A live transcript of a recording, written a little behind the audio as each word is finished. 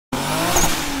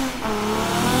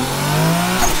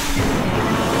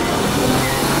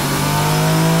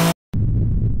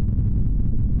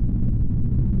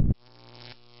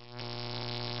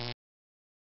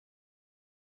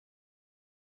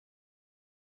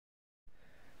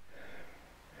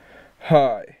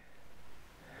Hi,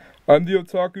 I'm the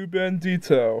Otaku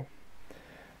Bandito,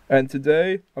 and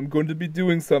today I'm going to be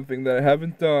doing something that I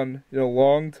haven't done in a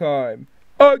long time.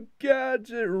 A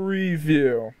gadget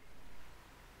review!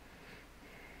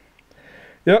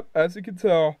 Yep, as you can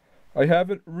tell, I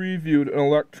haven't reviewed an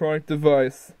electronic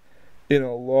device in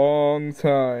a long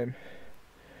time.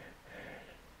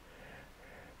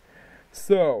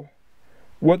 So,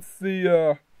 what's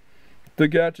the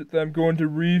gadget that I'm going to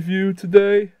review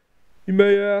today, you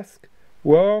may ask?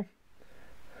 Well,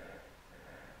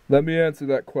 let me answer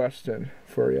that question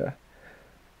for you.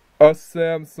 A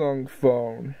Samsung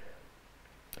phone.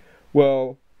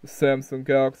 Well, the Samsung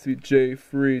Galaxy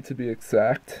J3 to be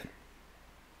exact.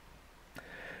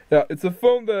 Yeah, it's a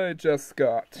phone that I just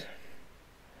got.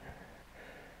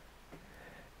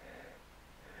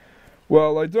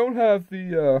 Well, I don't have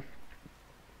the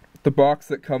box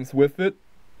that comes with it,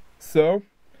 so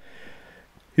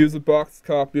here's a boxed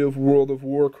copy of World of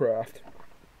Warcraft.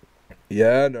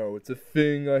 Yeah, no, it's a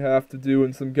thing I have to do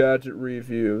in some gadget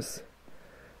reviews.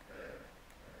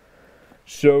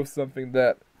 Show something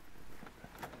that,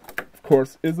 of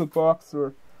course, is a box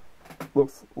or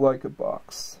looks like a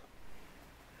box.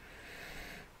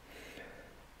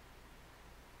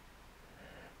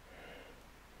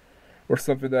 Or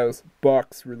something that is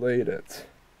box related.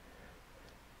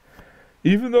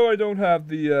 Even though I don't have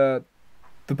the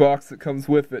box that comes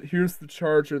with it, here's the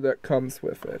charger that comes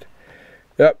with it.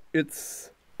 Yep,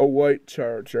 it's a white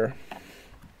charger.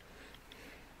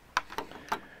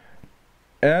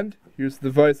 And here's the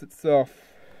device itself.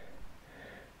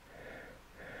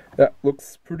 That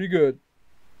looks pretty good.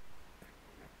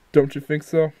 Don't you think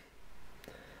so?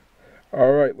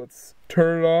 Alright, let's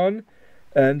turn it on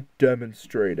and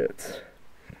demonstrate it.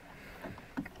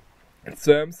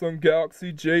 Samsung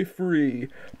Galaxy J3,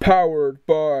 powered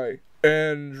by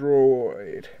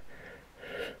Android.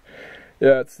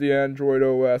 Yeah, it's the Android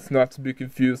OS, not to be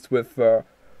confused with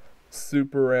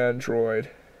Super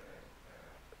Android.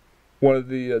 One of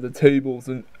the tables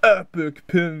in epic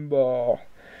pinball.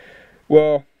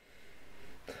 Well,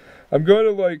 I'm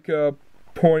going to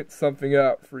point something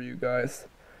out for you guys.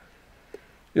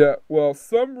 Yeah, well,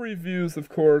 some reviews, of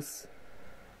course,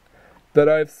 that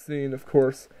I've seen, of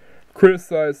course,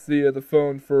 criticize the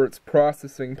phone for its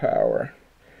processing power.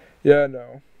 Yeah,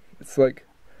 no, it's like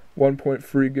 1.3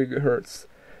 gigahertz.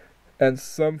 And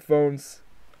some phones,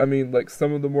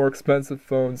 some of the more expensive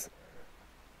phones,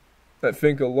 I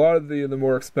think a lot of the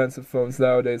more expensive phones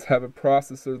nowadays have a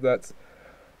processor that,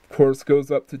 of course, goes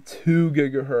up to 2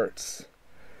 gigahertz.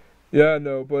 Yeah,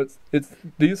 no, but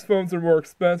these phones are more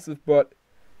expensive, but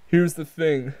here's the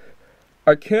thing.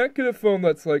 I can't get a phone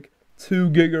that's like 2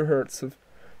 gigahertz of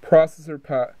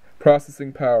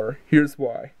processing power. Here's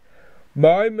why.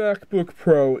 My MacBook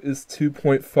Pro is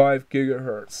 2.5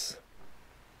 gigahertz.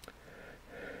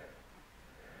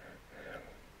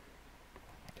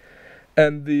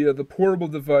 And the portable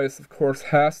device, of course,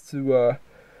 has to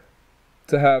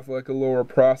have like a lower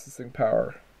processing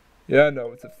power. Yeah,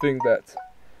 no, it's a thing that...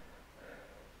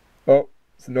 Oh,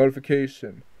 it's a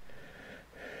notification.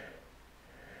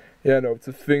 Yeah, no, it's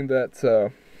a thing that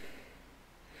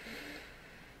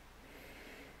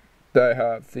that I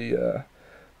have.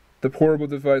 The portable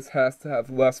device has to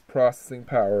have less processing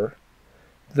power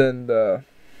than the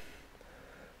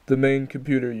main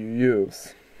computer you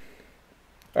use.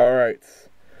 Alright,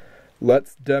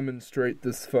 let's demonstrate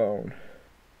this phone.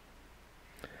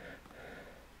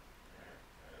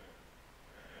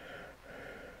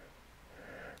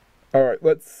 Alright,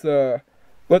 let's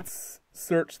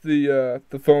search the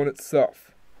phone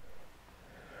itself.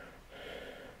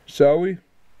 Shall we?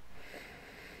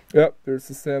 Yep, there's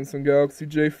the Samsung Galaxy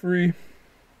J3.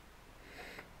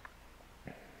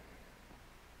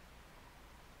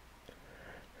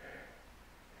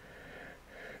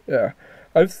 Yeah,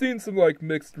 I've seen some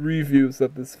mixed reviews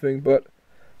of this thing, but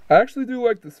I actually do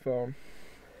like this phone.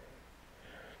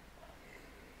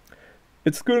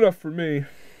 It's good enough for me.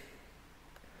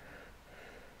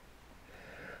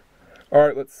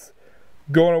 Alright, let's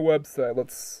go on a website.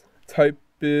 Let's type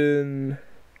in...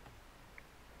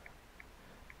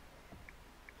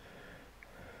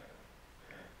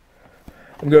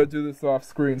 I'm going to do this off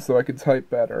screen so I can type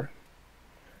better.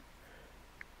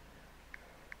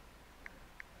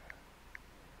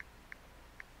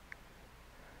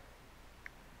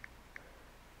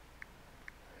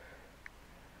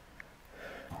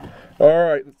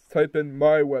 Alright, let's type in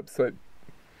my website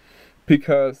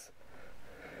because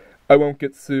I won't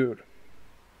get sued.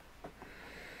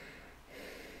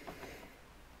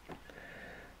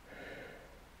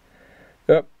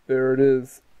 Yep, there it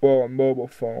is. Well, on mobile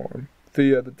phone.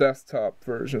 The desktop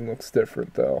version looks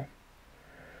different though.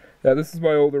 Yeah, this is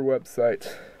my older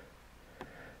website.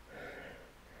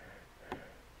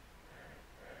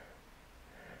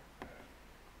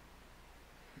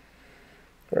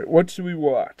 Alright, what should we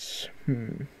watch?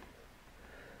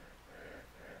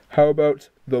 How about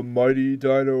the Mighty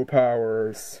Dino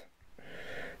Powers?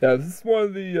 Yeah, this is one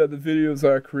of the videos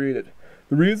I created.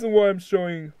 The reason why I'm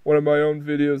showing one of my own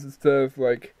videos instead of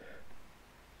like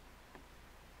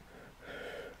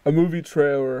a movie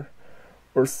trailer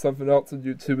or something else on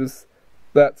YouTube is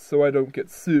that so I don't get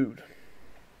sued.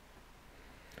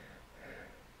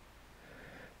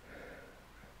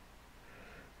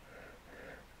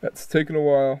 That's taken a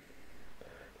while.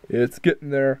 It's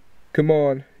getting there. Come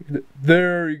on.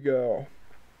 There you go.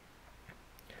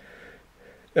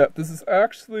 Yeah, this is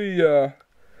actually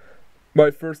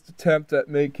my first attempt at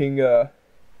making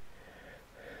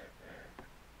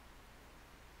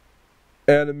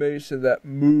animation that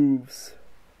moves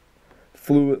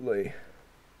fluidly.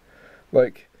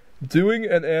 Like, doing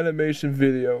an animation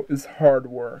video is hard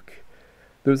work.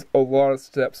 There's a lot of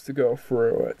steps to go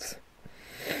through it.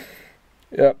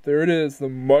 Yep, there it is, the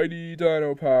Mighty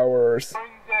Dino Powers.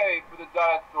 Day for the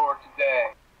dinosaur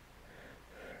today.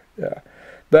 Yeah,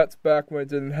 that's back when I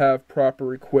didn't have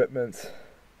proper equipment.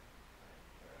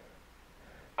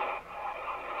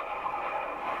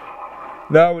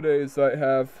 Nowadays, I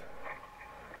have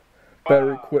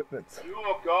better equipment. You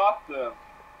look awesome.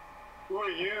 Who are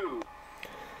you?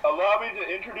 Allow me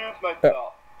to introduce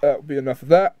myself. That'll be enough of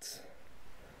that.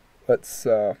 Let's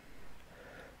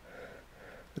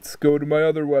go to my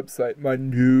other website, my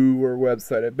newer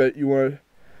website. I bet you want to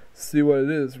see what it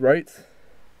is, right?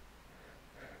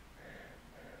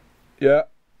 Yeah,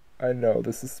 I know.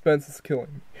 The suspense is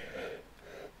killing me.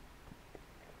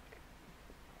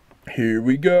 Here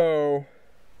we go.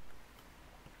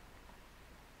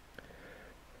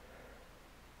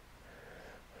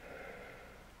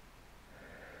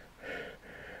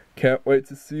 Can't wait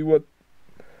to see what...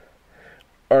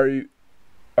 Are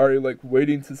you like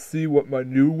waiting to see what my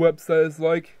new website is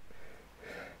like?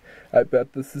 I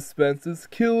bet the suspense is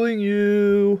killing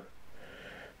you.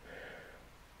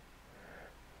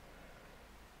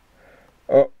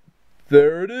 Oh,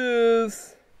 there it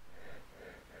is.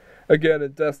 Again,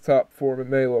 in desktop form, it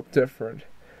may look different.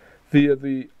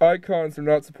 The icons are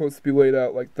not supposed to be laid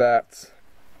out like that.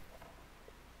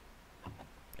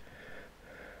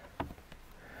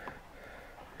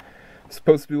 It's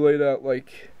supposed to be laid out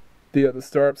like the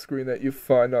start screen that you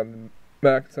find on the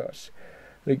Macintosh.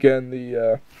 And again,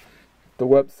 the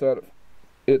website,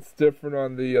 it's different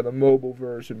on the mobile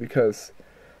version because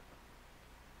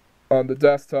on the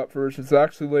desktop version it's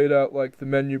actually laid out like the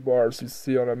menu bars you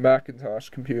see on a Macintosh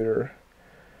computer.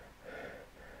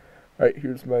 Alright,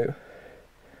 here's my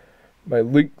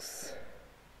links.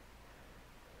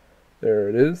 There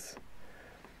it is.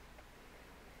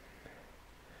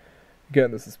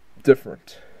 Again, this is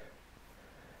different.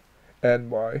 And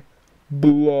my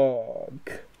blog.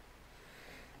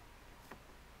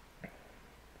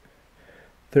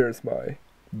 There's my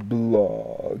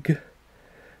blog.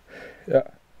 Yeah.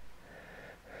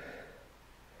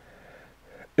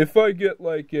 If I get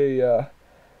like a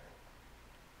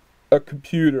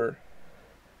computer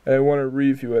and I want to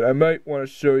review it, I might want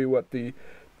to show you what the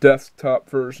desktop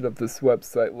version of this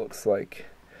website looks like.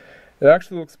 It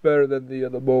actually looks better than the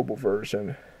mobile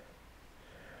version.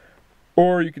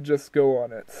 Or you could just go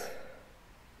on it.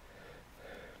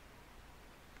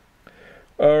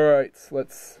 Alright,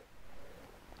 let's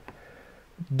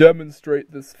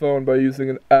demonstrate this phone by using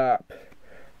an app.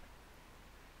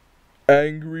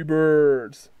 Angry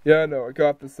Birds. Yeah, I know, I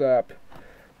got this app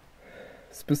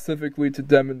specifically to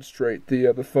demonstrate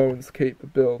the phone's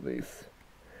capabilities.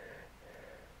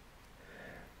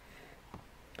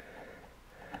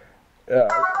 Yeah.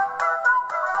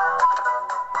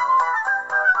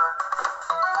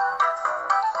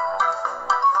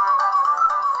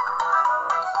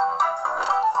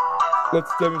 Let's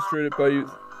demonstrate it by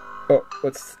using... Oh,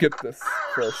 let's skip this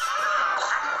first.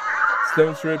 Let's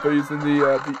demonstrate it by using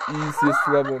the easiest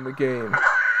level in the game.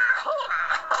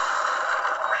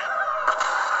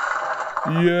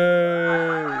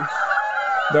 Yay!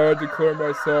 Now I declare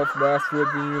myself master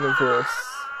of the universe.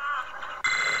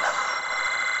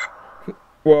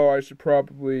 Well, I should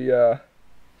probably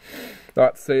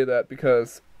not say that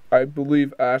because I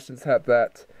believe Ashton's had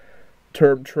that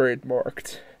term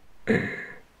trademarked.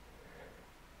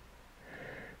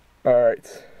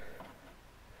 Alright.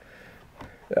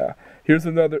 Yeah. Here's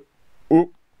another...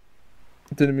 Oop.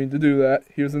 Didn't mean to do that.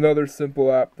 Here's another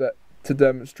simple app that to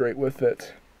demonstrate with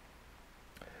it.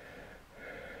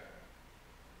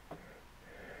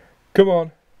 Come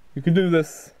on. You can do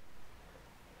this.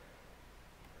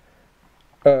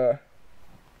 Sorry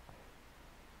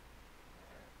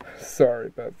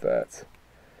about that.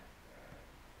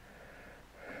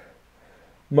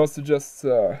 Must have just,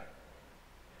 oh,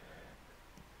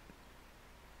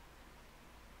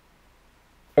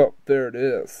 there it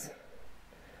is.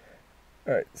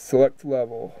 Alright, select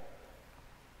level.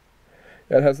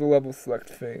 Yeah, it has a level select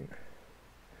thing.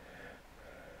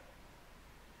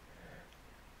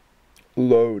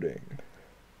 Loading.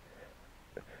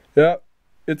 Yep,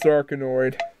 it's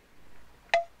Arkanoid.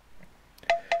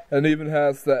 And even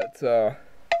has that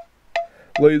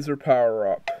laser power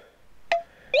up.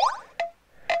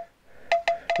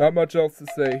 Not much else to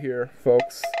say here,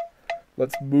 folks.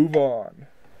 Let's move on.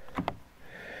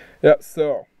 Yep,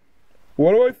 so,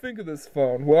 what do I think of this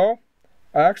phone? Well,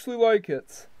 I actually like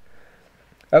it.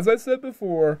 As I said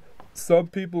before, some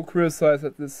people criticize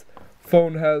that this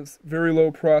phone has very low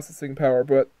processing power,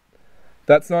 but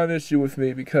that's not an issue with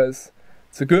me because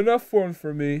it's a good enough phone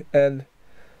for me, and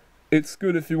it's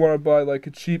good if you want to buy like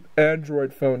a cheap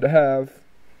Android phone to have.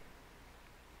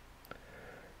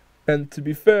 And to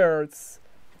be fair, it's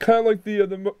kind of like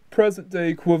the present day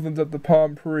equivalent of the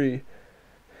Palm Pre.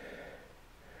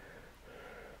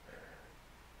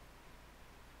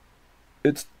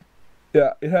 It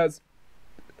has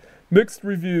mixed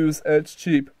reviews and it's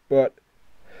cheap, but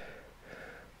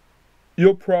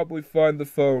you'll probably find the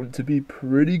phone to be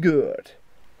pretty good.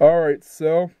 Alright,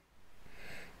 so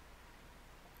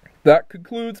that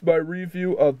concludes my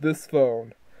review of this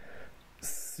phone.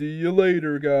 See you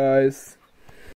later, guys.